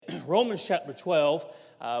Romans chapter 12.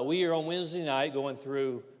 We are on Wednesday night going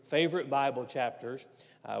through favorite Bible chapters.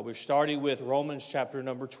 We're starting with Romans chapter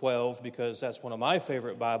number 12 because that's one of my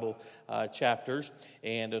favorite Bible chapters.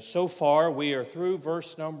 And so far we are through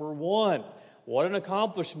verse number 1. What an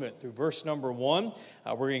accomplishment through verse number 1.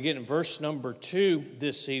 We're going to get in verse number 2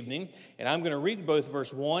 this evening. And I'm going to read both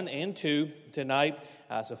verse 1 and 2 tonight.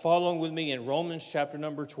 So follow along with me in Romans chapter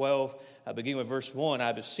number 12, beginning with verse 1.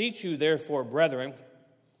 I beseech you, therefore, brethren,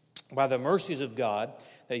 by the mercies of God,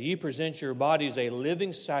 that ye present your bodies a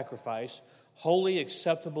living sacrifice, holy,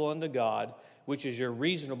 acceptable unto God, which is your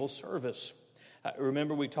reasonable service.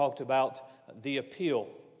 Remember, we talked about the appeal.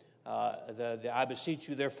 I beseech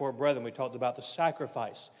you, therefore, brethren. We talked about the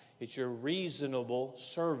sacrifice. It's your reasonable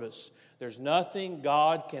service. There's nothing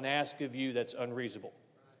God can ask of you that's unreasonable.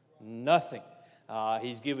 Nothing.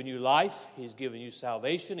 He's given you life. He's given you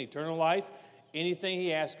salvation, eternal life. Anything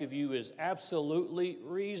He asks of you is absolutely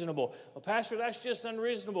reasonable. Well, Pastor, that's just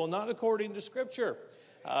unreasonable. Not according to Scripture.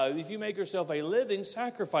 If you make yourself a living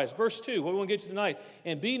sacrifice. Verse 2, what we want to get to tonight.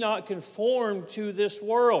 And be not conformed to this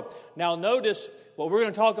world. Now notice what we're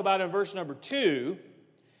going to talk about in verse number 2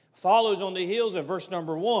 follows on the heels of verse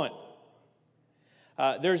number 1.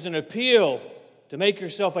 There's an appeal to make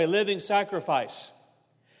yourself a living sacrifice.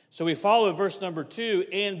 So we follow verse number 2,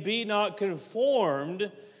 and be not conformed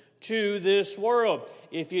to this world.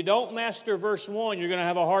 If you don't master verse 1, you're going to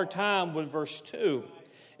have a hard time with verse 2.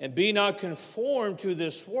 And be not conformed to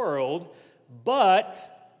this world, but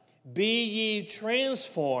be ye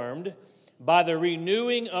transformed by the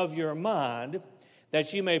renewing of your mind,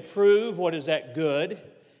 that ye may prove what is that good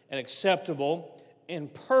and acceptable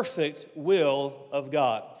and perfect will of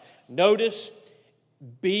God. Notice,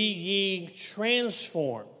 be ye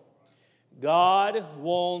transformed. God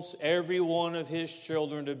wants every one of His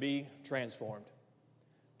children to be transformed,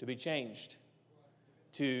 to be changed,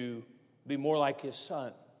 to be more like His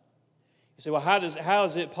Son. You say, well, how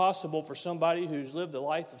is it possible for somebody who's lived a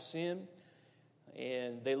life of sin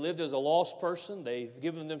and they lived as a lost person, they've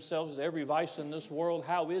given themselves to every vice in this world,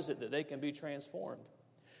 how is it that they can be transformed?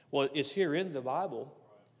 Well, it's here in the Bible.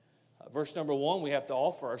 Verse number 1, we have to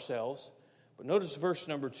offer ourselves. But notice verse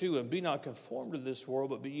number 2, and be not conformed to this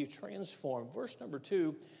world, but be ye transformed. Verse number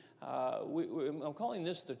 2, I'm calling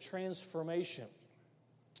this the transformation.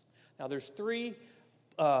 Now, there's three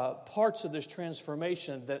parts of this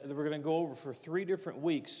transformation that we're going to go over for 3 different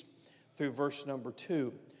weeks through verse number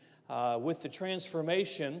 2. With the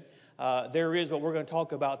transformation, there is what we're going to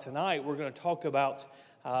talk about tonight. We're going to talk about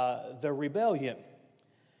the rebellion.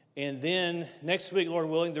 And then next week, Lord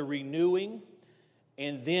willing, the renewing.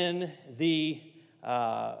 And then the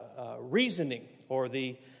reasoning, or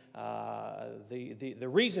the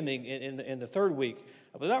reasoning in the third week.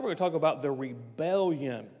 But now we're going to talk about the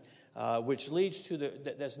rebellion, which leads to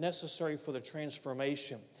that's necessary for the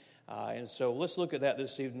transformation. And so let's look at that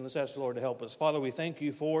this evening. Let's ask the Lord to help us. Father, we thank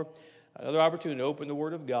you for another opportunity to open the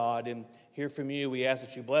Word of God and hear from you. We ask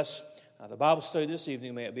that you bless the Bible study this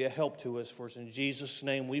evening. May it be a help to us. For it's in Jesus'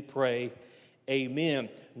 name we pray. Amen.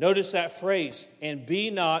 Notice that phrase, and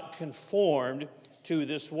be not conformed to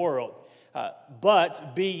this world,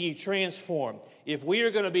 but be ye transformed. If we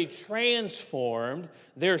are going to be transformed,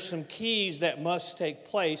 there are some keys that must take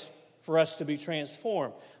place for us to be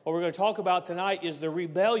transformed. What we're going to talk about tonight is the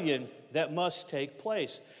rebellion that must take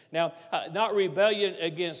place. Now, not rebellion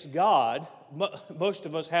against God. Most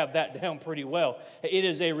of us have that down pretty well. It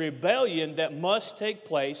is a rebellion that must take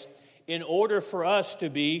place in order for us to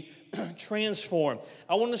be transformed.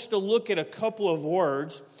 I want us to look at a couple of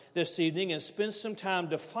words this evening and spend some time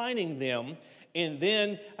defining them, and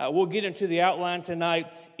then we'll get into the outline tonight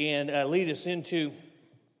and lead us into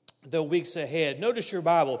the weeks ahead. Notice your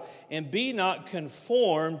Bible, and be not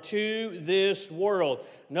conformed to this world.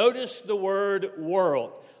 Notice the word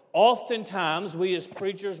world. Oftentimes, we as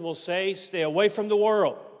preachers will say, stay away from the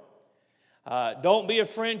world. Don't be a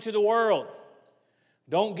friend to the world.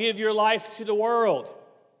 Don't give your life to the world.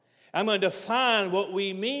 I'm going to define what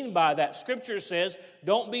we mean by that. Scripture says,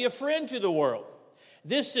 don't be a friend to the world.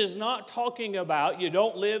 This is not talking about you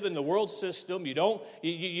don't live in the world system. You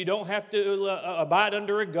don't have to abide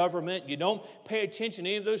under a government. You don't pay attention to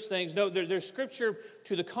any of those things. No, there's Scripture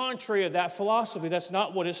to the contrary of that philosophy. That's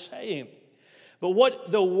not what it's saying. But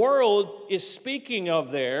what the world is speaking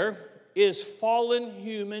of there is fallen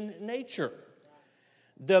human nature.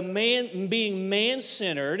 The man being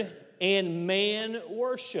man-centered and man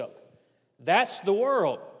worship. That's the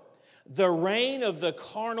world. The reign of the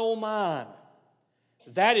carnal mind.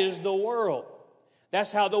 That is the world.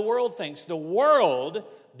 That's how the world thinks. The world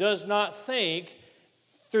does not think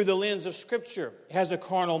through the lens of Scripture. It has a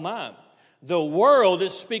carnal mind. The world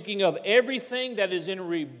is speaking of everything that is in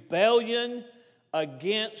rebellion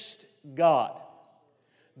against God.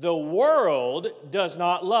 The world does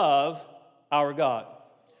not love our God.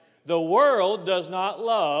 The world does not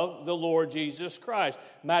love the Lord Jesus Christ.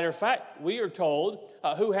 Matter of fact, we are told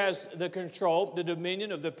who has the control, the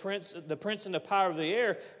dominion of the prince and the power of the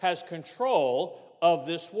air has control of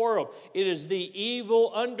this world. It is the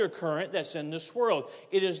evil undercurrent that's in this world.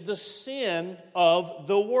 It is the sin of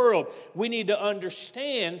the world. We need to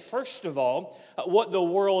understand, first of all, what the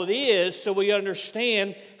world is so we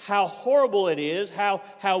understand how horrible it is,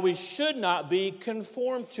 how we should not be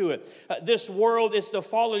conformed to it. This world is the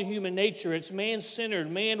fallen human nature. It's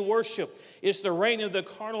man-centered, man-worship. It's the reign of the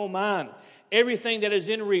carnal mind. Everything that is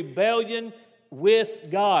in rebellion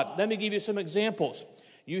with God. Let me give you some examples.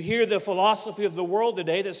 You hear the philosophy of the world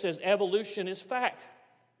today that says evolution is fact.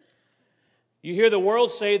 You hear the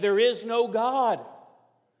world say there is no God.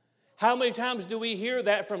 How many times do we hear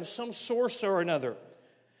that from some source or another?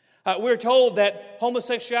 We're told that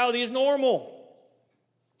homosexuality is normal.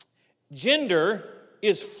 Gender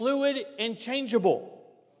is fluid and changeable.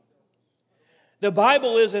 The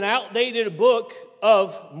Bible is an outdated book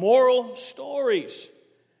of moral stories.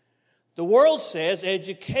 The world says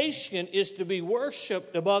education is to be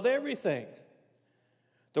worshiped above everything.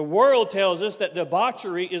 The world tells us that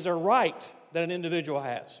debauchery is a right that an individual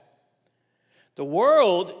has. The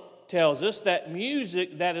world tells us that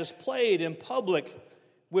music that is played in public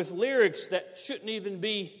with lyrics that shouldn't even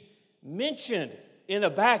be mentioned in a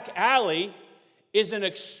back alley is an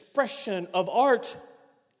expression of art.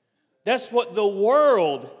 That's what the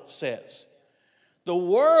world says. The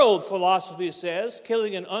world philosophy says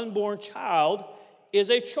killing an unborn child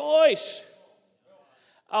is a choice.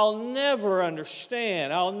 I'll never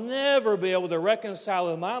understand, I'll never be able to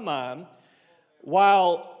reconcile in my mind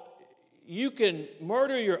while you can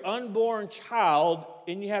murder your unborn child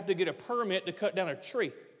and you have to get a permit to cut down a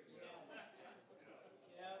tree.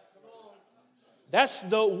 That's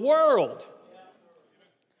the world.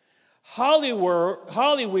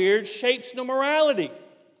 Hollywood shapes the morality.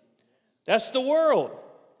 That's the world.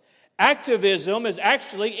 Activism is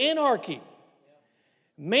actually anarchy.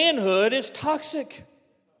 Manhood is toxic.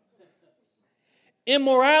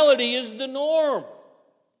 Immorality is the norm.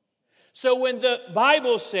 So when the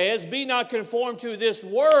Bible says, be not conformed to this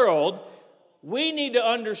world, we need to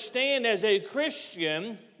understand as a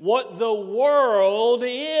Christian what the world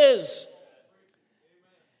is.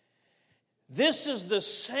 This is the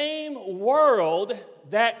same world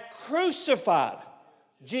that crucified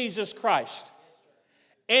Jesus Christ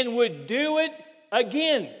and would do it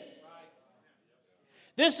again.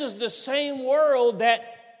 This is the same world that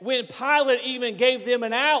when Pilate even gave them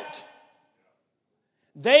an out,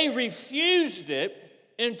 they refused it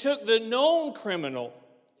and took the known criminal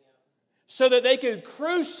so that they could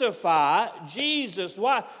crucify Jesus.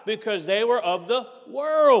 Why? Because they were of the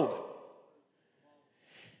world.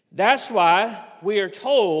 That's why we are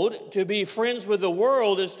told to be friends with the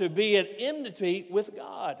world is to be at enmity with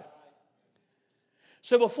God.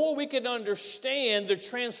 So before we can understand the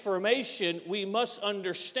transformation, we must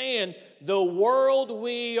understand the world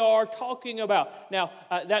we are talking about. Now,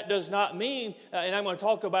 that does not mean, and I'm going to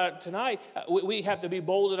talk about it tonight, we have to be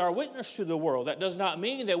bold in our witness to the world. That does not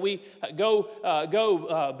mean that we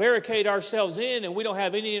go barricade ourselves in and we don't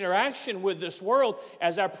have any interaction with this world.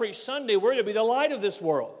 As I preach Sunday, we're to be the light of this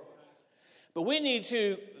world. But we need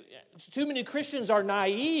to, too many Christians are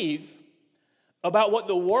naive about what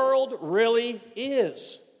the world really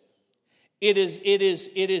is. It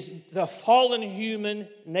is the fallen human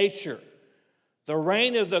nature, the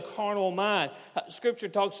reign of the carnal mind. Scripture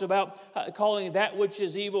talks about calling that which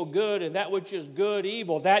is evil good and that which is good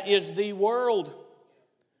evil. That is the world.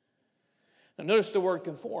 Now notice the word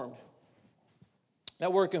conformed.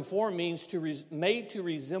 That word conform means made to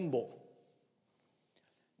resemble.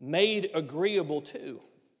 Made agreeable to.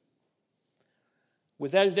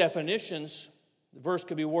 With those definitions, the verse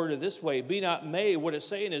could be worded this way: be not made, what it's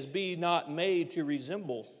saying is be not made to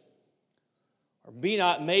resemble, or be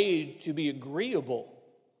not made to be agreeable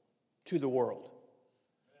to the world.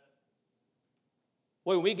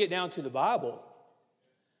 Well, when we get down to the Bible,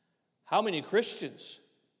 how many Christians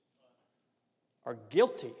are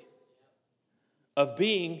guilty of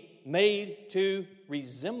being made to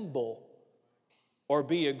resemble or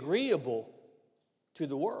be agreeable to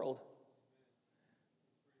the world?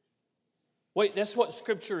 Wait, that's what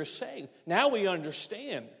Scripture is saying. Now we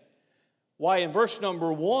understand why in verse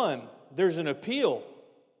number 1 there's an appeal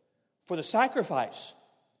for the sacrifice.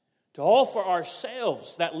 To offer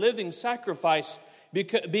ourselves, that living sacrifice,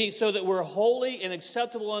 so that we're holy and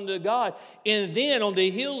acceptable unto God. And then on the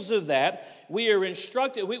heels of that, we are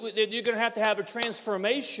instructed, you're going to have a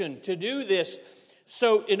transformation to do this.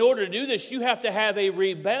 So in order to do this, you have to have a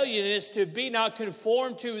rebellion, and it's to be not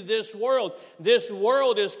conformed to this world. This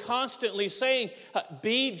world is constantly saying,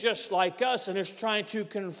 be just like us, and it's trying to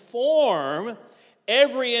conform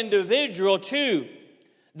every individual to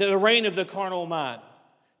the reign of the carnal mind,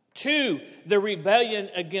 to the rebellion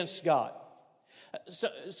against God.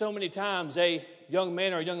 So many times a young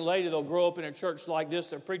man or a young lady, they'll grow up in a church like this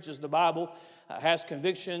that preaches the Bible, has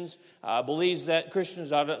convictions, believes that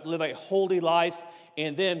Christians ought to live a holy life,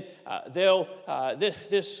 and then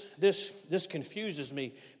this confuses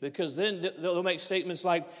me, because then they'll make statements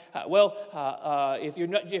like, if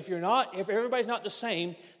everybody's not the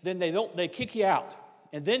same, then they kick you out,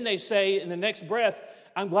 and then they say in the next breath,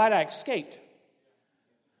 I'm glad I escaped.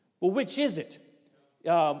 Well, which is it?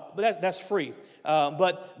 But that's free.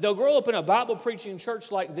 But they'll grow up in a Bible preaching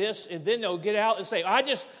church like this, and then they'll get out and say, I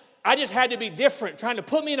just had to be different, trying to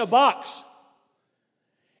put me in a box.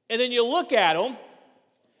 And then you look at them,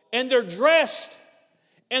 and they're dressed,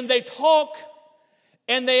 and they talk,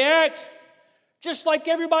 and they act just like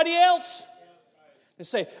everybody else. They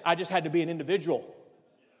say, I just had to be an individual.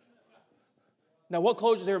 Now, what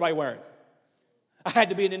clothes is everybody wearing? I had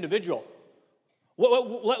to be an individual.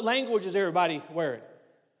 What language is everybody wearing?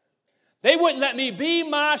 They wouldn't let me be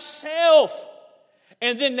myself.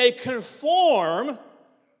 And then they conform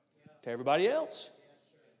to everybody else.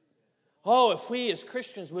 Oh, if we as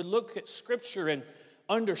Christians would look at Scripture and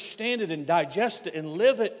understand it and digest it and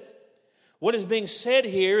live it. What is being said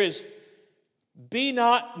here is, be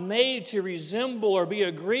not made to resemble or be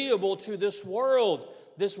agreeable to this world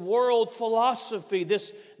philosophy,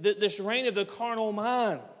 this reign of the carnal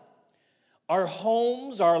mind. Our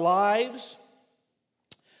homes, our lives,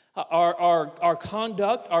 our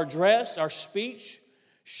conduct, our dress, our speech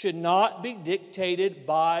should not be dictated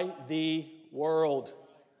by the world.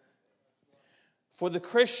 For the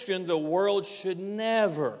Christian, the world should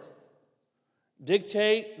never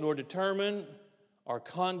dictate nor determine our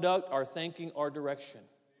conduct, our thinking, our direction.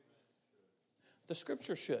 The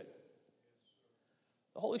Scripture should.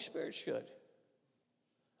 The Holy Spirit should.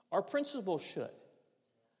 Our principles should.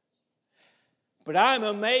 But I'm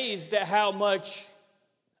amazed at how much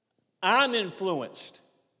I'm influenced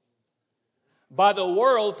by the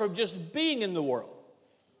world from just being in the world.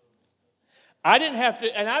 I didn't have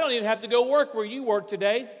to, and I don't even have to go work where you work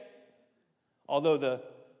today. Although the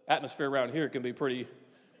atmosphere around here can be pretty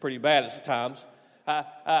bad at times.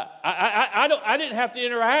 I didn't have to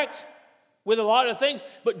interact with a lot of things,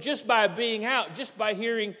 but just by being out, just by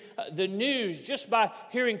hearing the news, just by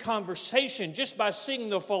hearing conversation, just by seeing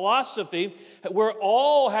the philosophy, we're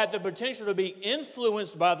all had the potential to be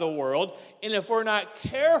influenced by the world, and if we're not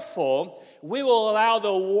careful, we will allow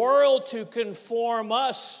the world to conform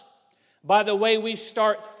us by the way we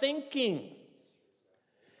start thinking,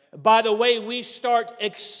 by the way we start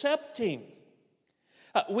accepting.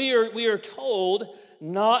 We are told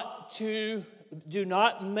do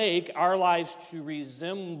not make our lives to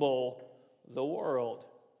resemble the world.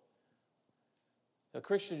 The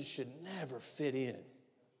Christians should never fit in.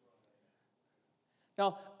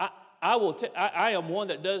 Now, I am one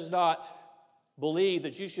that does not believe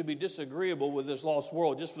that you should be disagreeable with this lost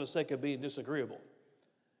world just for the sake of being disagreeable.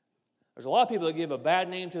 There's a lot of people that give a bad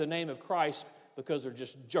name to the name of Christ because they're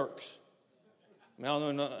just jerks. I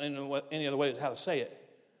don't know any other way how to say it.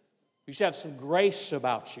 You should have some grace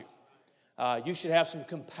about you. You should have some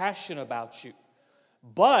compassion about you.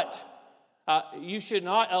 But you should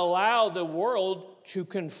not allow the world to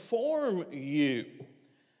conform you.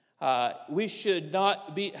 We should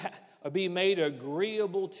not be made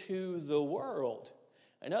agreeable to the world.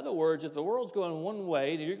 In other words, if the world's going one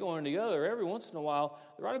way and you're going the other, every once in a while,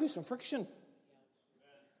 there ought to be some friction.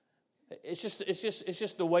 It's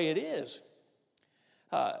just the way it is.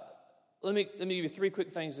 Let me give you 3 quick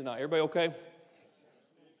things tonight. Everybody okay?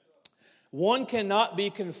 One cannot be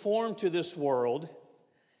conformed to this world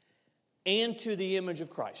and to the image of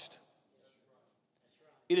Christ.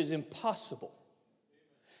 It is impossible.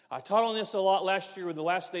 I taught on this a lot last year with the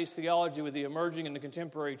Last Days Theology with the emerging and the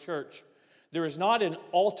contemporary church. There is not an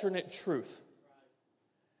alternate truth.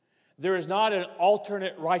 There is not an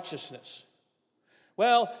alternate righteousness.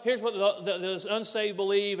 Well, here's what the unsaved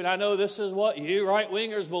believe, and I know this is what you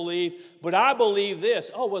right-wingers believe, but I believe this.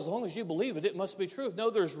 Oh, well, as long as you believe it, it must be true. No,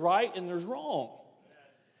 there's right and there's wrong.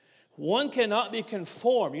 One cannot be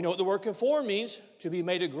conformed. You know what the word conform means? To be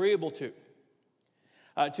made agreeable to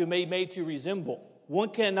be made to resemble. One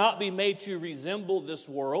cannot be made to resemble this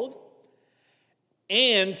world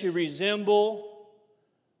and to resemble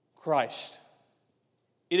Christ.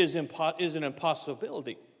 It is an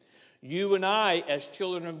impossibility. You and I, as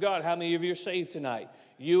children of God, how many of you are saved tonight?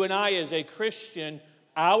 You and I, as a Christian,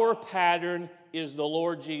 our pattern is the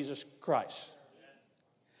Lord Jesus Christ.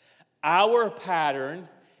 Our pattern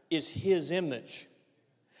is His image.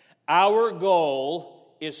 Our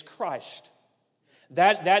goal is Christ.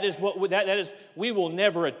 That is. We will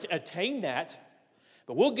never attain that,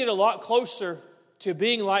 but we'll get a lot closer to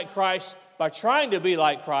being like Christ by trying to be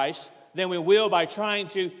like Christ than we will by trying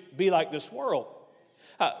to be like this world.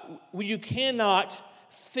 You cannot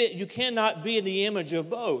be in the image of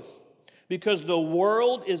both, because the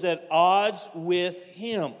world is at odds with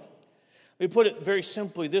Him. Let me put it very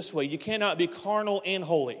simply this way. You cannot be carnal and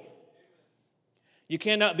holy. You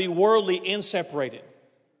cannot be worldly and separated.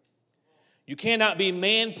 You cannot be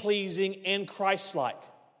man-pleasing and Christ-like.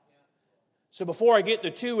 So before I get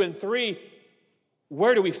to 2 and 3,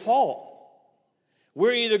 where do we fall?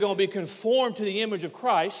 We're either going to be conformed to the image of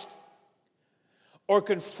Christ or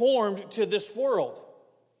conformed to this world.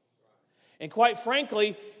 And quite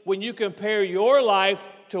frankly, when you compare your life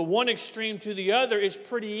to one extreme to the other, it's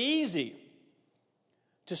pretty easy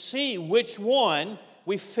to see which one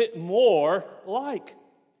we fit more like.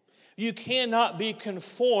 You cannot be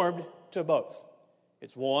conformed to both.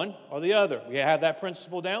 It's one or the other. We have that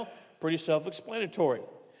principle down. Pretty self-explanatory.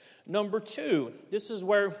 Number 2, this is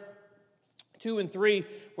where 2 and 3,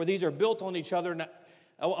 where these are built on each other. And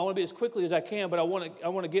I want to be as quickly as I can, but I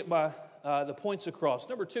want to get the points across.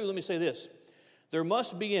 Number 2, let me say this. There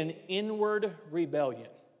must be an inward rebellion.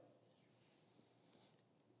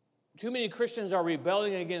 Too many Christians are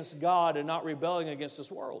rebelling against God and not rebelling against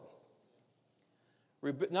this world.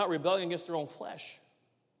 Not rebelling against their own flesh.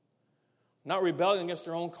 Not rebelling against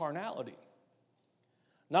their own carnality.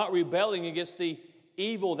 Not rebelling against the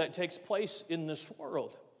evil that takes place in this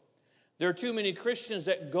world. There are too many Christians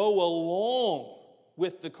that go along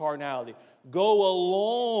with the carnality, go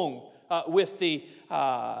along with the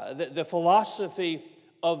philosophy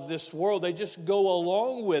of this world. They just go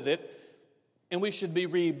along with it, and we should be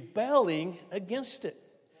rebelling against it.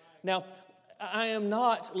 Now, I am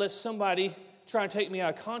not, lest somebody try to take me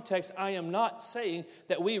out of context, I am not saying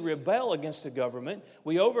that we rebel against the government,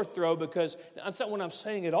 we overthrow, because that's not what I'm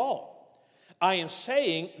saying at all. I am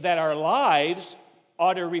saying that our lives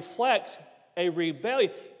ought to reflect a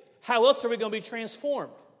rebellion. How else are we going to be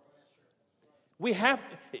transformed? We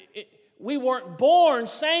weren't born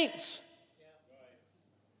saints.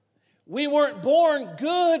 We weren't born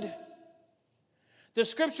good. The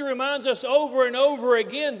Scripture reminds us over and over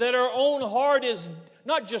again that our own heart is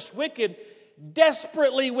not just wicked,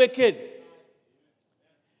 desperately wicked.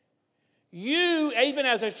 You, even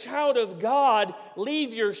as a child of God,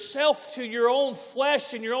 leave yourself to your own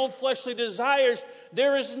flesh and your own fleshly desires.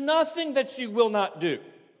 There is nothing that you will not do.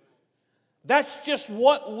 That's just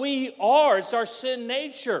what we are. It's our sin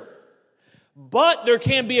nature. But there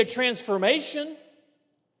can be a transformation.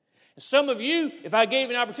 Some of you, if I gave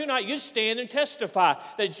you an opportunity, you'd stand and testify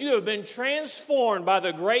that you have been transformed by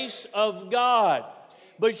the grace of God.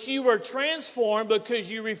 But you were transformed because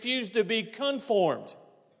you refused to be conformed.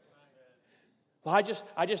 Well,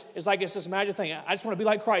 it's like it's this magic thing. I just want to be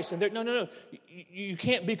like Christ. And no. You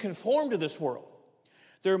can't be conformed to this world.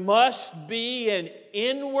 There must be an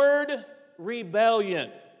inward rebellion.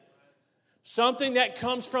 Something that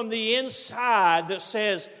comes from the inside that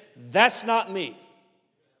says, that's not me.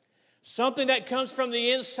 Something that comes from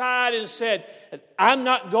the inside and said, I'm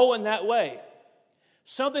not going that way.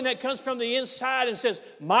 Something that comes from the inside and says,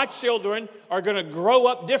 my children are going to grow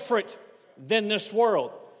up different than this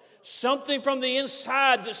world. Something from the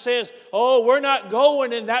inside that says, oh, we're not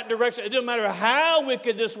going in that direction. It doesn't matter how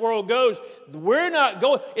wicked this world goes. We're not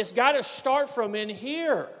going. It's got to start from in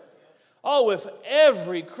here. Oh, if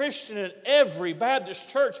every Christian in every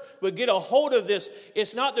Baptist church would get a hold of this,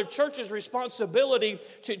 it's not the church's responsibility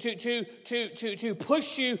to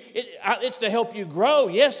push you. It's to help you grow,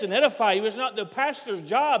 yes, and edify you. It's not the pastor's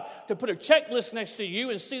job to put a checklist next to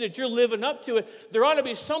you and see that you're living up to it. There ought to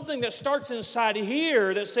be something that starts inside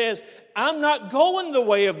here that says, I'm not going the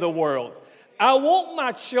way of the world. I want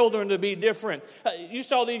my children to be different. You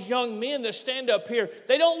saw these young men that stand up here.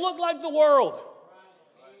 They don't look like the world.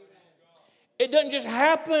 It doesn't just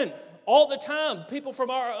happen all the time. People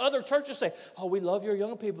from our other churches say, oh, we love your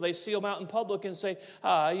young people. They see them out in public and say,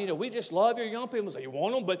 we just love your young people. Say, you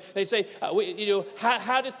want them? But they say,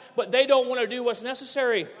 but they don't want to do what's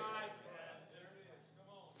necessary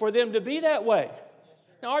for them to be that way.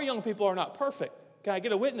 Now, our young people are not perfect. Can I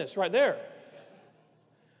get a witness right there?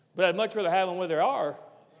 But I'd much rather have them where they are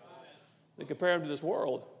than compare them to this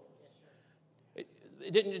world.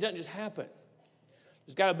 It doesn't just happen.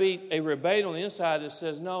 There's got to be a rebellion on the inside that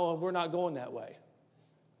says, no, we're not going that way.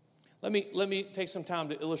 Let me take some time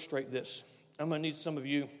to illustrate this. I'm going to need some of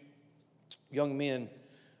you young men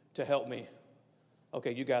to help me.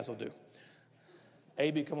 Okay, you guys will do.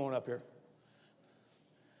 A.B., come on up here.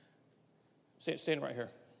 Stand right here.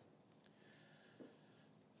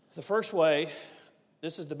 The first way,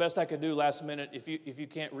 this is the best I could do last minute. If you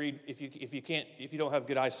can't read, if you don't have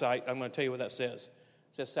good eyesight, I'm going to tell you what that says.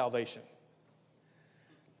 It says salvation.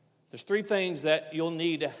 There's three things that you'll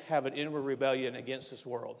need to have an inward rebellion against this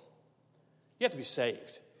world. You have to be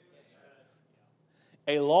saved.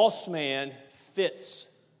 A lost man fits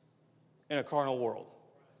in a carnal world.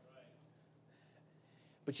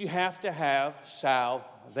 But you have to have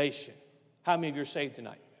salvation. How many of you are saved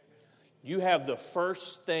tonight? You have the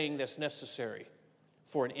first thing that's necessary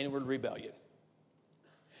for an inward rebellion.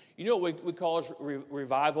 You know what we call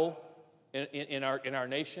revival in our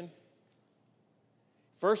nation?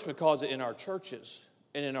 First, we call it in our churches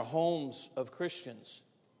and in our homes of Christians.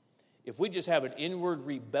 If we just have an inward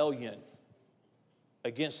rebellion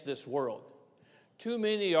against this world, too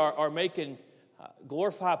many are making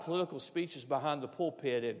glorified political speeches behind the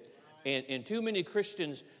pulpit, and too many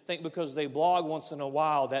Christians think because they blog once in a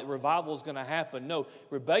while that revival is going to happen. No,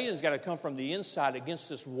 rebellion's got to come from the inside against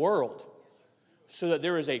this world so that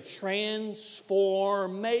there is a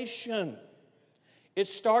transformation. It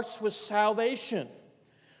starts with salvation.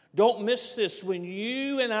 Don't miss this. When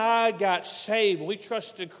you and I got saved, when we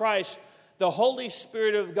trusted Christ, the Holy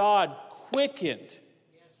Spirit of God quickened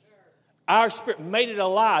our spirit, made it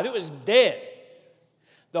alive. It was dead.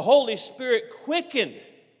 The Holy Spirit quickened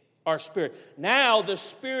our spirit. Now the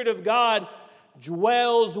Spirit of God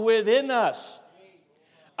dwells within us.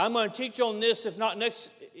 I'm going to teach on this, if not next,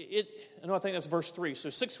 I think that's verse 3. So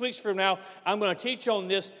 6 weeks from now, I'm going to teach on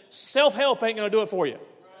this. Self-help ain't going to do it for you.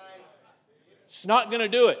 It's not going to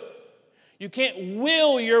do it. You can't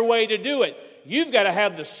will your way to do it. You've got to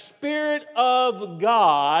have the Spirit of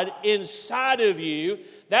God inside of you.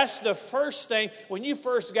 That's the first thing. When you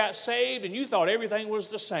first got saved and you thought everything was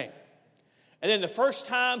the same. And then the first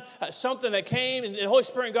time something that came and the Holy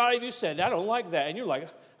Spirit God of you said, I don't like that. And you're like,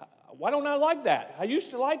 why don't I like that? I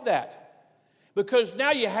used to like that. Because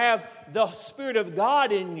now you have the Spirit of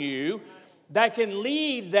God in you that can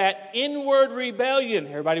lead that inward rebellion.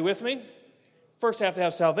 Everybody with me? First, I have to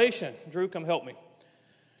have salvation. Drew, come help me.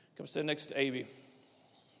 Come stand next to Avy.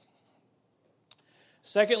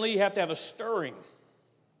 Secondly, you have to have a stirring.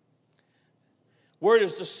 Where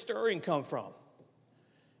does the stirring come from?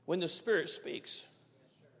 When the Spirit speaks.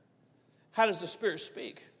 How does the Spirit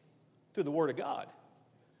speak? Through the Word of God.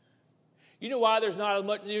 You know why there's not as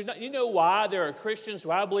much? You know why there are Christians who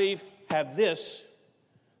I believe have this.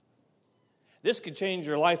 This could change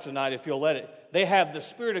your life tonight if you'll let it. They have the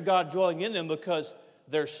Spirit of God dwelling in them because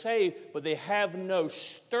they're saved, but they have no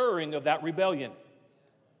stirring of that rebellion.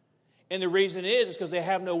 And the reason is because they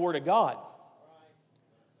have no Word of God.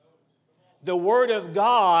 The Word of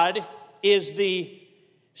God is the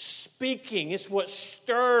speaking. It's what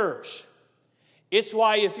stirs. It's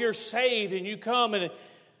why if you're saved and you come and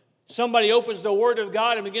somebody opens the Word of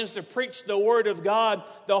God and begins to preach the Word of God,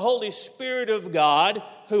 the Holy Spirit of God,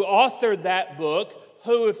 who authored that book,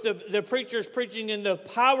 who, if the preacher is preaching in the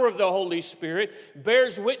power of the Holy Spirit,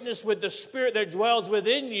 bears witness with the Spirit that dwells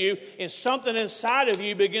within you, and something inside of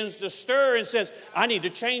you begins to stir and says, I need to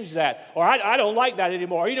change that, or I don't like that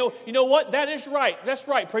anymore. You know what? That is right. That's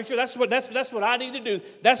right, preacher. That's what I need to do.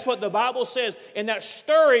 That's what the Bible says. And that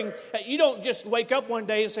stirring, you don't just wake up one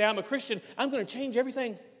day and say, I'm a Christian. I'm going to change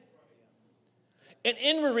everything. And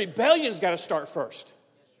inward rebellion's got to start first.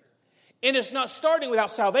 And it's not starting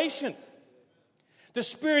without salvation. The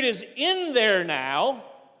Spirit is in there now,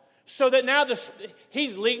 so that now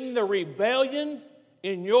He's leading the rebellion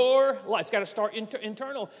in your life. It's got to start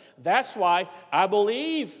internal. That's why I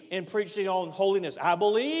believe in preaching on holiness. I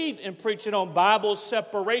believe in preaching on Bible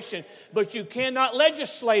separation, but you cannot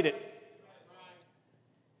legislate it.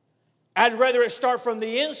 I'd rather it start from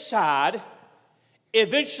the inside.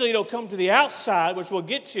 Eventually it'll come to the outside, which we'll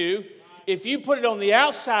get to. If you put it on the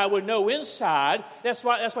outside with no inside, that's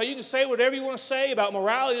why you can say whatever you want to say about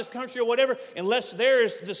morality in this country or whatever. Unless there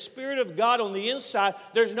is the Spirit of God on the inside,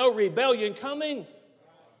 there's no rebellion coming.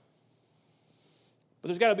 But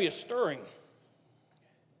there's got to be a stirring.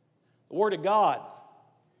 The Word of God.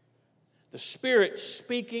 The Spirit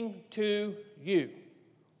speaking to you.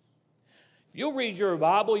 If you'll read your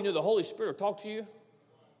Bible, you know the Holy Spirit will talk to you.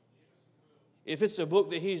 If it's a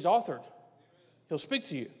book that He's authored, He'll speak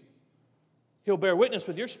to you. He'll bear witness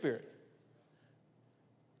with your spirit.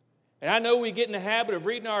 And I know we get in the habit of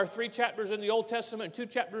reading our 3 chapters in the Old Testament and 2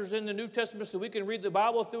 chapters in the New Testament so we can read the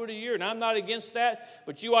Bible through it a year, and I'm not against that,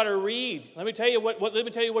 but you ought to read. Let me tell you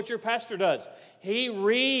what your pastor does. He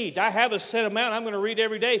reads. I have a set amount I'm going to read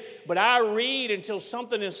every day, but I read until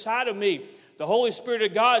something inside of me, the Holy Spirit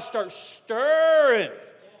of God, starts stirring.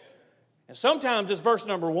 And sometimes it's verse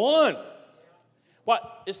number 1.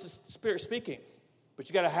 What? It's the Spirit speaking. But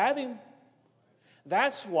you got to have Him.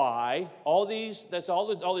 That's why all these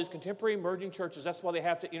contemporary emerging churches, that's why they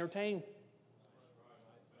have to entertain.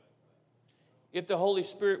 If the Holy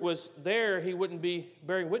Spirit was there, He wouldn't be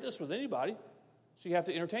bearing witness with anybody. So you have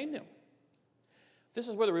to entertain them. This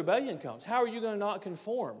is where the rebellion comes. How are you going to not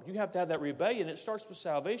conform? You have to have that rebellion. It starts with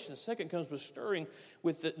salvation. The second comes with stirring,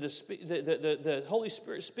 with the Holy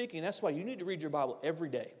Spirit speaking. That's why you need to read your Bible every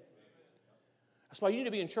day. That's why you need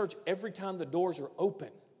to be in church every time the doors are open.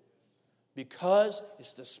 Because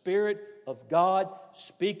it's the Spirit of God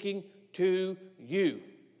speaking to you.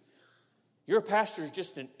 Your pastor is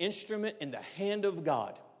just an instrument in the hand of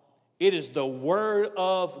God. It is the Word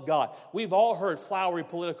of God. We've all heard flowery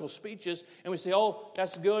political speeches, and we say, oh,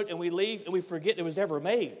 that's good, and we leave, and we forget it was ever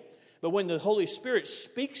made. But when the Holy Spirit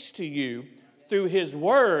speaks to you through His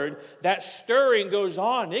Word, that stirring goes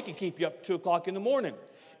on. It can keep you up 2 o'clock in the morning.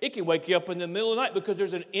 It can wake you up in the middle of the night because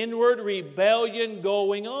there's an inward rebellion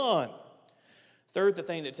going on. Third, the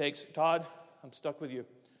thing that takes, Todd, I'm stuck with you,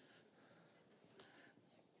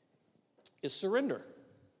 is surrender.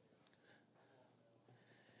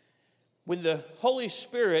 When the Holy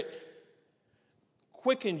Spirit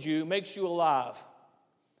quickens you, makes you alive,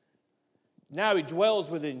 now He dwells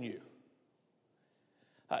within you.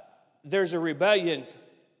 There's a rebellion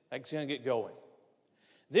that's going to get going.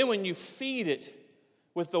 Then when you feed it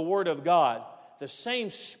with the Word of God, the same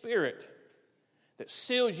Spirit that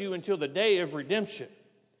seals you until the day of redemption,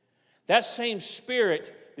 that same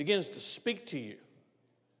Spirit begins to speak to you.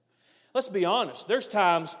 Let's be honest. There's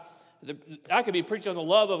times I could be preaching on the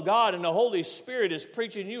love of God and the Holy Spirit is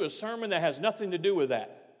preaching you a sermon that has nothing to do with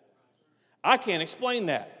that. I can't explain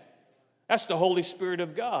that. That's the Holy Spirit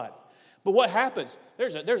of God. But what happens?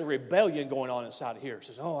 There's a rebellion going on inside of here. It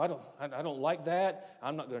says, oh, I don't like that.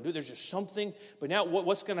 I'm not going to do it. There's just something. But now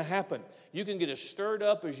what's going to happen? You can get as stirred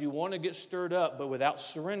up as you want to get stirred up, but without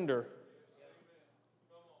surrender,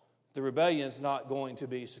 the rebellion is not going to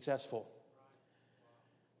be successful.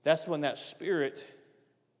 That's when that Spirit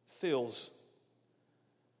fills.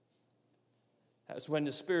 That's when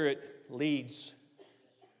the Spirit leads.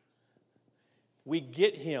 We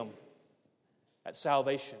get Him at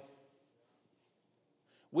salvation.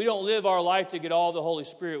 We don't live our life to get all the Holy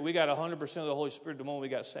Spirit. We got 100% of the Holy Spirit the moment we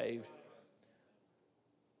got saved.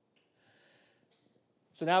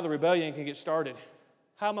 So now the rebellion can get started.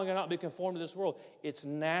 How am I going to not be conformed to this world? It's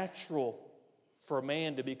natural for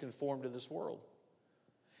man to be conformed to this world.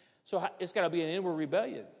 So it's got to be an inward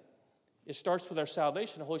rebellion. It starts with our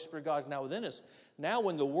salvation. The Holy Spirit of God is now within us. Now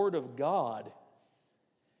when the Word of God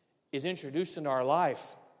is introduced into our life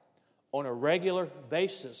on a regular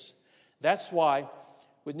basis, that's why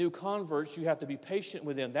with new converts, you have to be patient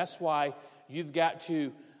with them. That's why you've got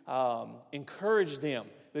to encourage them,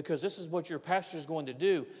 because this is what your pastor is going to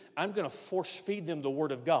do. I'm going to force feed them the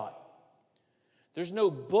Word of God. There's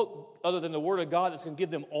no book other than the Word of God that's going to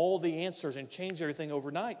give them all the answers and change everything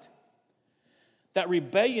overnight. That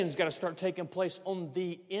rebellion's got to start taking place on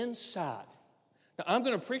the inside. Now, I'm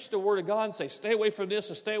going to preach the Word of God and say, stay away from this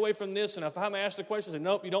and stay away from this. And if I'm asked the question, I say,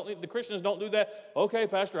 nope, the Christians don't do that. Okay,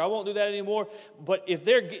 Pastor, I won't do that anymore. But if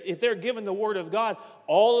they're given the Word of God,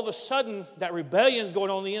 all of a sudden that rebellion's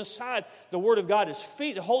going on the inside. The Word of God is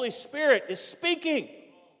feet. The Holy Spirit is speaking.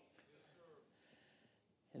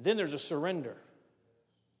 And then there's a surrender.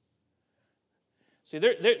 See,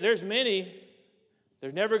 there's many.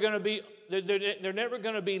 They're never going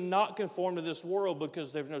to be not conformed to this world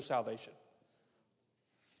because there's no salvation.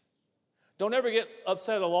 Don't ever get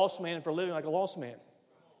upset at a lost man for living like a lost man.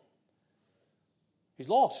 He's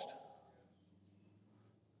lost.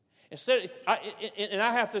 And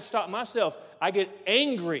I have to stop myself. I get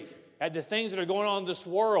angry at the things that are going on in this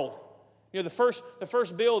world. You know, the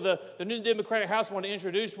first bill the New Democratic House wanted to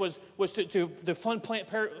introduce was to fund Planned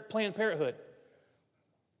Parenthood.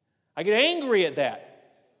 I get angry at that.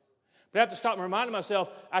 But I have to stop and remind myself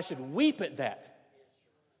I should weep at that.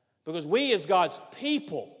 Because we as God's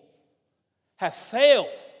people have failed.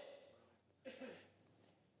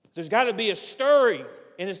 There's got to be a stirring,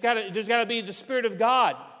 and there's got to be the Spirit of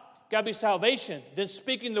God. Got to be salvation. Then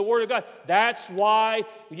speaking the Word of God. That's why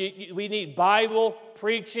we need Bible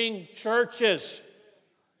preaching churches.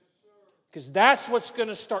 Because that's what's going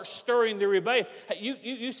to start stirring the rebellion.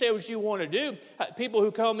 You say what you want to do. People who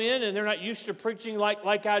come in and they're not used to preaching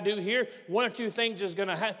like I do here, one or two things is going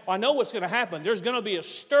to happen. I know what's going to happen. There's going to be a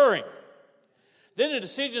stirring. Then a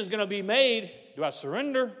decision is going to be made. Do I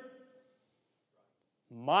surrender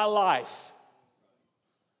my life?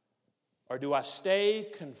 Or do I stay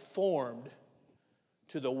conformed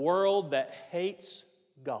to the world that hates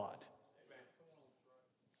God?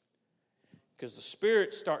 Because the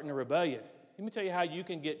Spirit's starting a rebellion. Let me tell you how you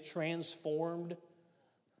can get transformed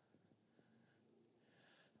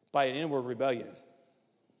by an inward rebellion.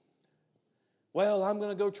 Well, I'm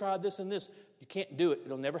going to go try this and this. You can't do it.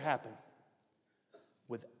 It'll never happen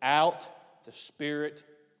without the Spirit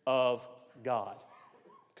of God.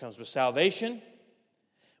 It comes with salvation,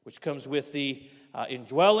 which comes with the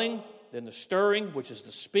indwelling, then the stirring, which is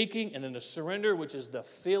the speaking, and then the surrender, which is the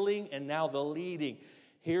filling, and now the leading.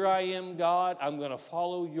 Here I am, God. I'm going to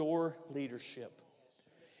follow your leadership.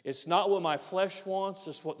 It's not what my flesh wants.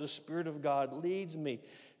 It's what the Spirit of God leads me.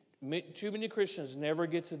 Too many Christians never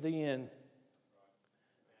get to the end.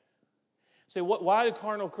 Say, why are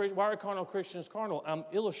carnal Christians carnal? I'm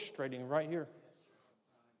illustrating right here.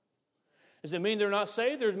 Does it mean they're not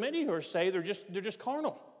saved? There's many who are saved. They're just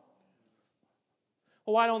carnal.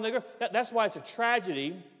 Well, why don't they go? That's why it's a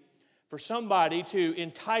tragedy for somebody to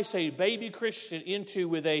entice a baby Christian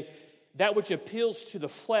into that which appeals to the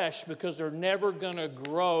flesh, because they're never going to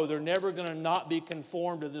grow. They're never going to not be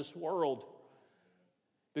conformed to this world,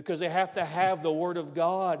 because they have to have the Word of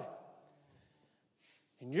God.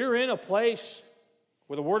 And you're in a place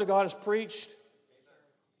where the Word of God is preached.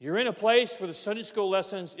 You're in a place where the Sunday school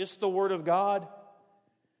lessons, it's the Word of God.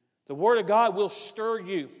 The Word of God will stir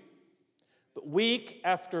you. But week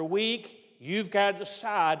after week, you've got to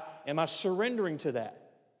decide, am I surrendering to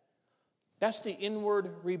that? That's the inward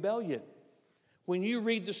rebellion. When you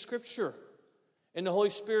read the Scripture and the Holy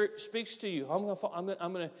Spirit speaks to you, I'm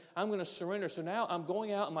going to surrender. So now I'm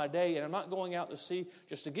going out in my day, and I'm not going out to see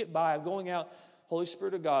just to get by. I'm going out, Holy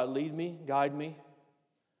Spirit of God, lead me, guide me.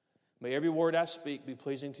 May every word I speak be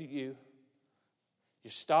pleasing to you. You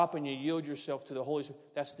stop and you yield yourself to the Holy Spirit.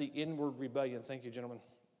 That's the inward rebellion. Thank you, gentlemen.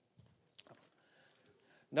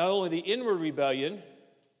 Not only the inward rebellion,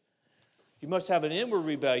 you must have an inward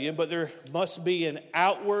rebellion, but there must be an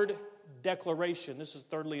outward declaration. This is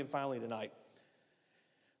thirdly and finally tonight.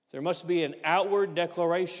 There must be an outward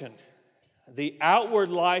declaration. The outward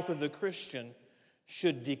life of the Christian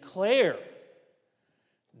should declare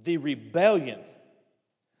the rebellion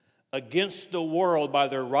against the world by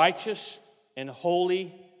their righteous and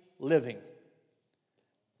holy living.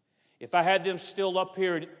 If I had them still up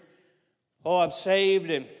here, I'm saved,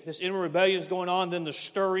 and this inward rebellion is going on, then the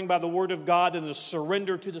stirring by the Word of God, then the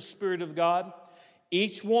surrender to the Spirit of God.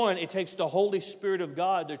 Each one, it takes the Holy Spirit of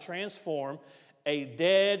God to transform a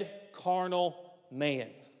dead, carnal man.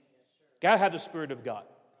 Got to have the Spirit of God.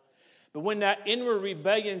 But when that inward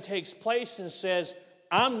rebellion takes place and says,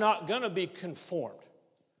 I'm not going to be conformed,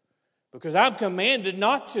 because I'm commanded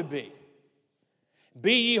not to be.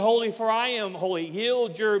 Be ye holy, for I am holy.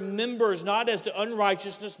 Yield your members not as to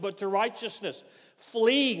unrighteousness, but to righteousness.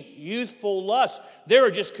 Flee youthful lust. There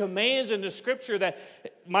are just commands in the Scripture that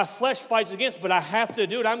my flesh fights against, but I have to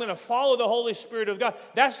do it. I'm going to follow the Holy Spirit of God.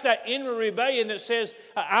 That's that inward rebellion that says,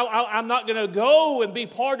 I'm not going to go and be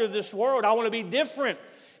part of this world. I want to be different.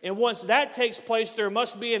 And once that takes place, there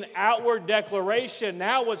must be an outward declaration.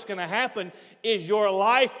 Now what's going to happen is your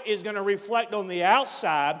life is going to reflect on the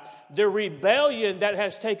outside the rebellion that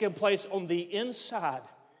has taken place on the inside.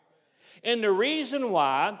 And the reason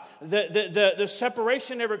why the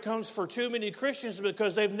separation never comes for too many Christians is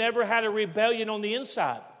because they've never had a rebellion on the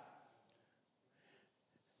inside.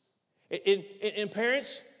 In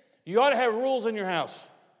parents, you ought to have rules in your house.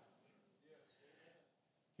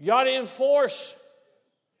 You ought to enforce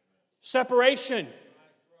separation.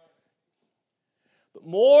 But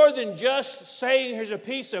more than just saying here's a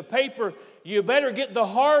piece of paper, you better get the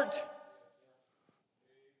heart.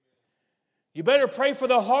 You better pray for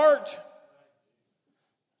the heart.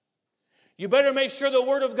 You better make sure the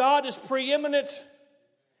Word of God is preeminent,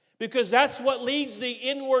 because that's what leads the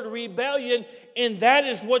inward rebellion, and that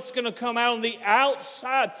is what's going to come out on the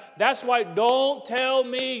outside. That's why don't tell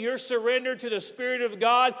me you're surrendered to the Spirit of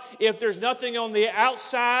God if there's nothing on the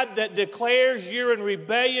outside that declares you're in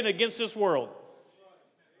rebellion against this world.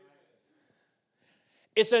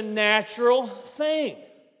 It's a natural thing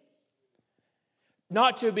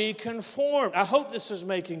not to be conformed. I hope this is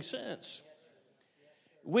making sense.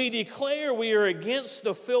 We declare we are against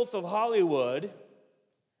the filth of Hollywood,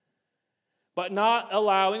 but not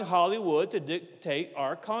allowing Hollywood to dictate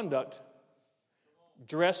our conduct.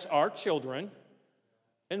 dress our children,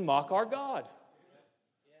 and mock our God.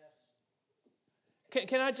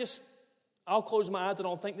 Can I just, I'll close my eyes. I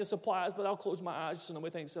don't think this applies, but I'll close my eyes so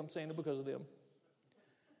nobody thinks I'm saying it because of them.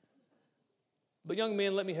 But young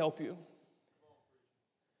men, let me help you.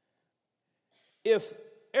 If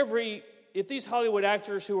these Hollywood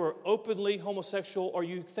actors who are openly homosexual, or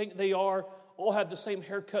you think they are, all have the same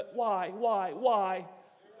haircut, why?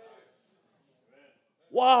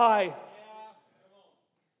 Why?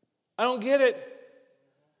 I don't get it.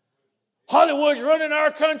 Hollywood's running our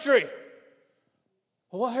country.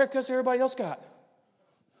 Well, what haircuts everybody else got?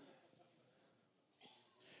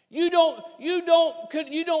 You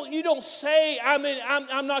don't say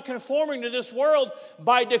I'm not conforming to this world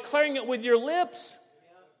by declaring it with your lips.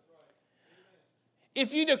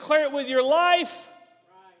 If you declare it with your life,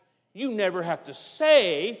 you never have to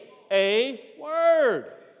say a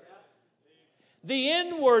word. The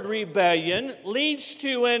inward rebellion leads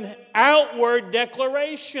to an outward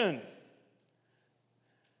declaration.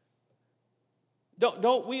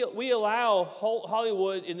 Don't we allow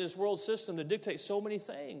Hollywood in this world system to dictate so many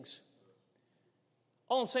things?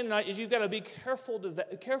 All I'm saying tonight is you've got to be careful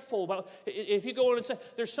about. If you go in and say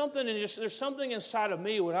there's something inside of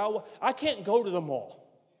me when I can't go to the mall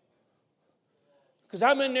because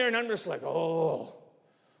I'm in there and I'm just like oh,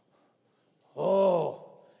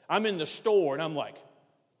 I'm in the store and I'm like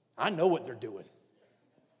I know what they're doing.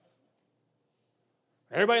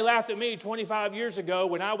 Everybody laughed at me 25 years ago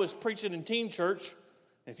when I was preaching in teen church.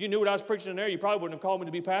 If you knew what I was preaching in there, you probably wouldn't have called me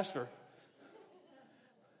to be pastor.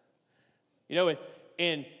 You know,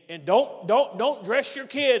 and don't dress your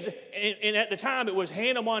kids. And at the time, it was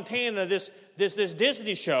Hannah Montana, this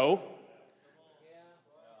Disney show.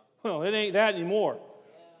 Well, it ain't that anymore.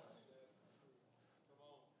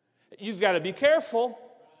 You've got to be careful.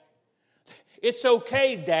 It's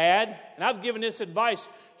okay, Dad, and I've given this advice.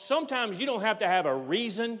 Sometimes you don't have to have a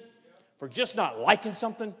reason for just not liking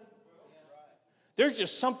something. There's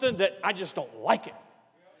just something that I just don't like it.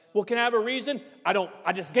 Well, can I have a reason?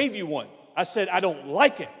 I just gave you one. I said I don't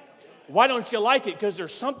like it. Why don't you like it? Because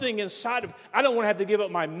there's something inside of. I don't want to have to give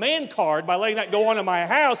up my man card by letting that go on in my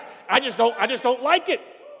house. I just don't like it.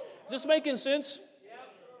 Is this making sense?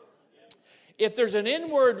 If there's an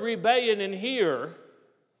inward rebellion in here,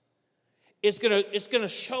 it's gonna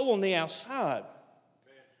show on the outside.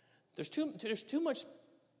 There's too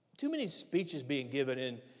many speeches being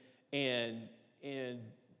given and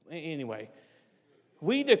anyway,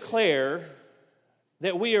 we declare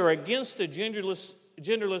that we are against a genderless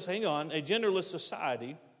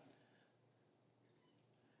society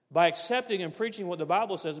by accepting and preaching what the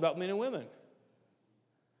Bible says about men and women.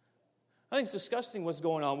 I think it's disgusting what's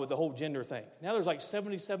going on with the whole gender thing. Now there's like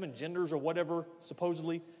 77 genders or whatever,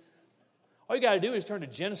 supposedly. All you got to do is turn to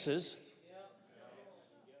Genesis,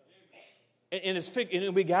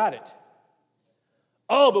 and we got it.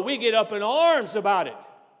 Oh, but we get up in arms about it.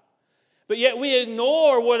 But yet we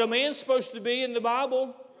ignore what a man's supposed to be in the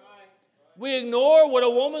Bible. We ignore what a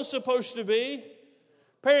woman's supposed to be.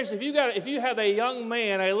 Parents, if you have a young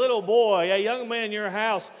man, a little boy, a young man in your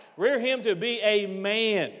house, rear him to be a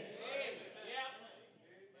man.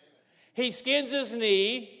 He skins his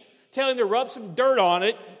knee, tell him to rub some dirt on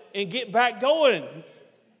it and get back going.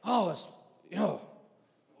 And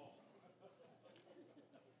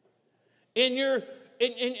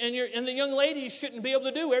the young lady shouldn't be able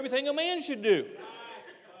to do everything a man should do.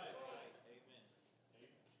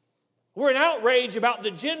 We're in outrage about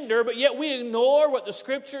the gender, but yet we ignore what the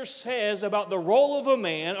Scripture says about the role of a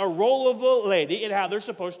man, or role of a lady, and how they're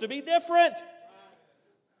supposed to be different.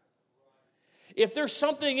 If there's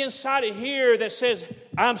something inside of here that says,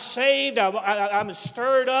 I'm saved, I'm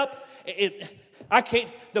stirred up,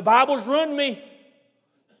 the Bible's ruined me.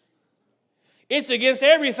 It's against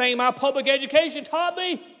everything my public education taught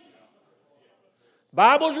me.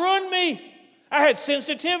 Bible's ruined me. I had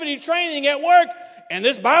sensitivity training at work, and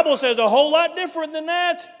this Bible says a whole lot different than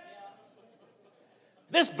that.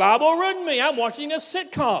 This Bible ruined me. I'm watching a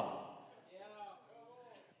sitcom.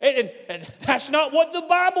 And that's not what the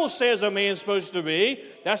Bible says a man's supposed to be.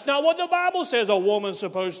 That's not what the Bible says a woman's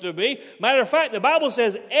supposed to be. Matter of fact, the Bible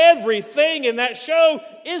says everything in that show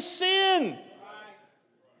is sin.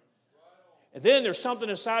 And then there's something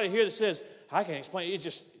inside of here that says, I can't explain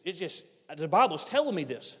it. It's just the Bible's telling me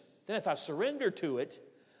this. Then if I surrender to it,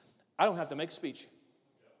 I don't have to make a speech.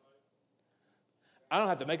 I don't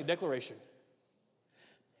have to make a declaration.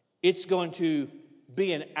 It's going to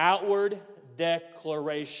be an outward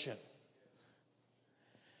declaration.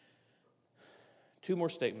 2 more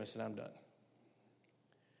statements and I'm done.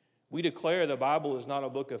 We declare the Bible is not a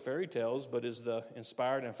book of fairy tales, but is the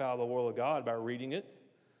inspired and infallible Word of God by reading it,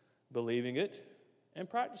 believing it, and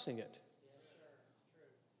practicing it.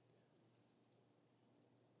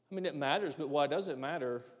 I mean, it matters, but why does it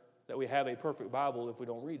matter that we have a perfect Bible if we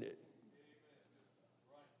don't read it?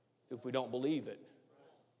 If we don't believe it?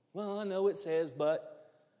 Well, I know it says,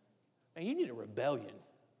 but... And you need a rebellion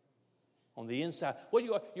on the inside. What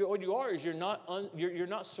you are is you're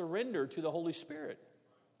not surrendered to the Holy Spirit.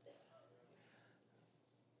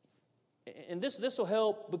 And this will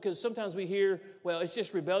help because sometimes we hear, well, it's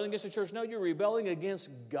just rebelling against the church. No, you're rebelling against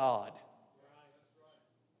God.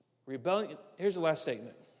 Rebelling. Here's the last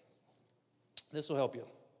statement. This will help you,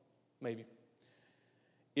 maybe.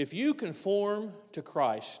 If you conform to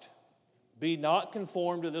Christ, be not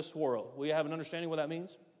conformed to this world. We have an understanding what that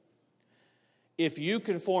means? If you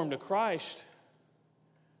conform to Christ,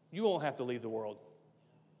 you won't have to leave the world.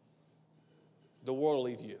 The world will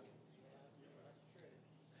leave you.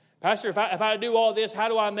 Pastor, if I do all this, how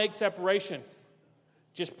do I make separation?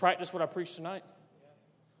 Just practice what I preached tonight.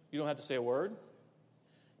 You don't have to say a word.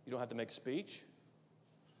 You don't have to make a speech.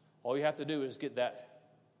 All you have to do is get that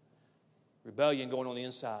rebellion going on the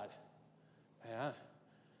inside. Man,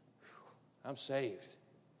 I'm saved.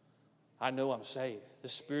 I know I'm saved. The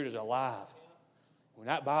Spirit is alive. When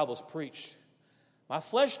that Bible's preached, my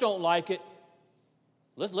flesh don't like it.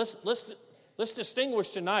 Let's distinguish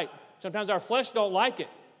tonight. Sometimes our flesh don't like it.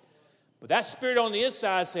 But that Spirit on the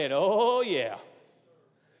inside said, oh, yeah.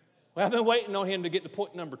 Well, I've been waiting on him to get to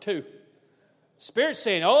point number 2. Spirit's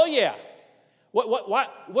saying, oh, yeah.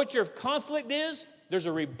 What your conflict is, there's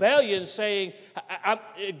a rebellion saying, I'm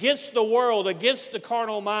against the world, against the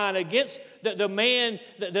carnal mind, against the man,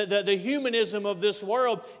 the humanism of this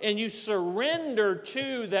world, and you surrender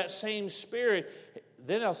to that same Spirit.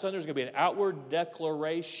 Then all of a sudden there's going to be an outward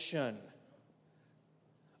declaration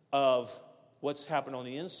of what's happened on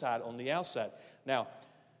the inside, on the outside. Now,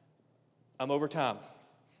 I'm over time.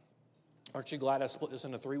 Aren't you glad I split this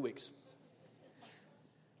into 3 weeks?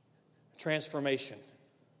 Transformation.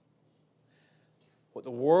 What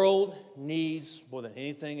the world needs more than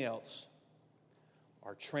anything else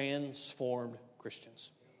are transformed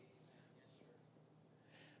Christians.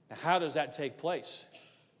 Now, how does that take place? Well,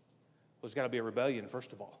 there's got to be a rebellion,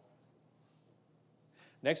 first of all.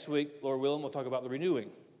 Next week, Lord willing, we'll talk about the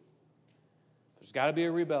renewing. There's got to be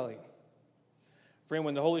a rebellion. Friend,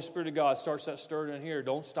 when the Holy Spirit of God starts that stirring in here,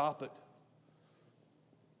 don't stop it.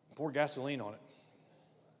 Pour gasoline on it.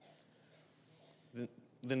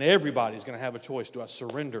 Then everybody's going to have a choice. Do I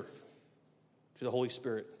surrender to the Holy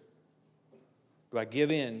Spirit? Do I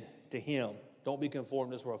give in to Him? Don't be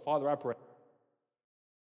conformed to this world. Father, I pray.